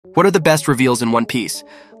What are the best reveals in One Piece?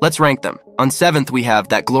 Let's rank them. On 7th, we have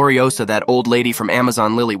that Gloriosa, that old lady from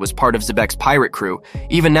Amazon Lily, was part of Zebek's pirate crew.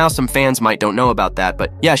 Even now, some fans might don't know about that,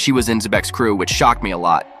 but yeah, she was in Zebek's crew, which shocked me a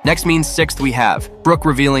lot. Next means 6th, we have Brook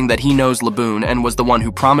revealing that he knows Laboon and was the one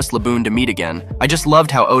who promised Laboon to meet again. I just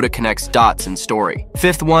loved how Oda connects dots in story.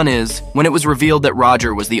 5th one is when it was revealed that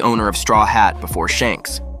Roger was the owner of Straw Hat before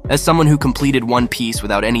Shanks. As someone who completed One Piece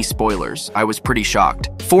without any spoilers, I was pretty shocked.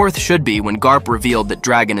 4th should be when Garp revealed that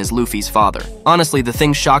Dragon is Luffy's father. Honestly, the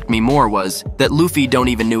thing shocked me more was that Luffy don't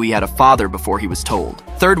even knew he had a father before he was told.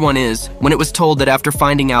 3rd one is when it was told that after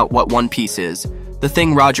finding out what One Piece is, the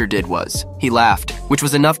thing Roger did was, he laughed, which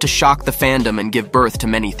was enough to shock the fandom and give birth to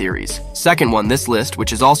many theories. 2nd one, this list,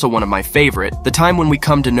 which is also one of my favorite, the time when we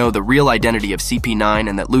come to know the real identity of CP9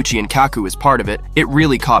 and that Lucci and Kaku is part of it, it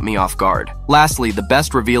really caught me off guard. Lastly, the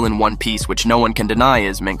best reveal in One Piece, which no one can deny,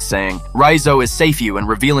 is Mink saying, Raizo is Seifu, and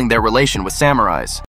revealing their relation with samurais.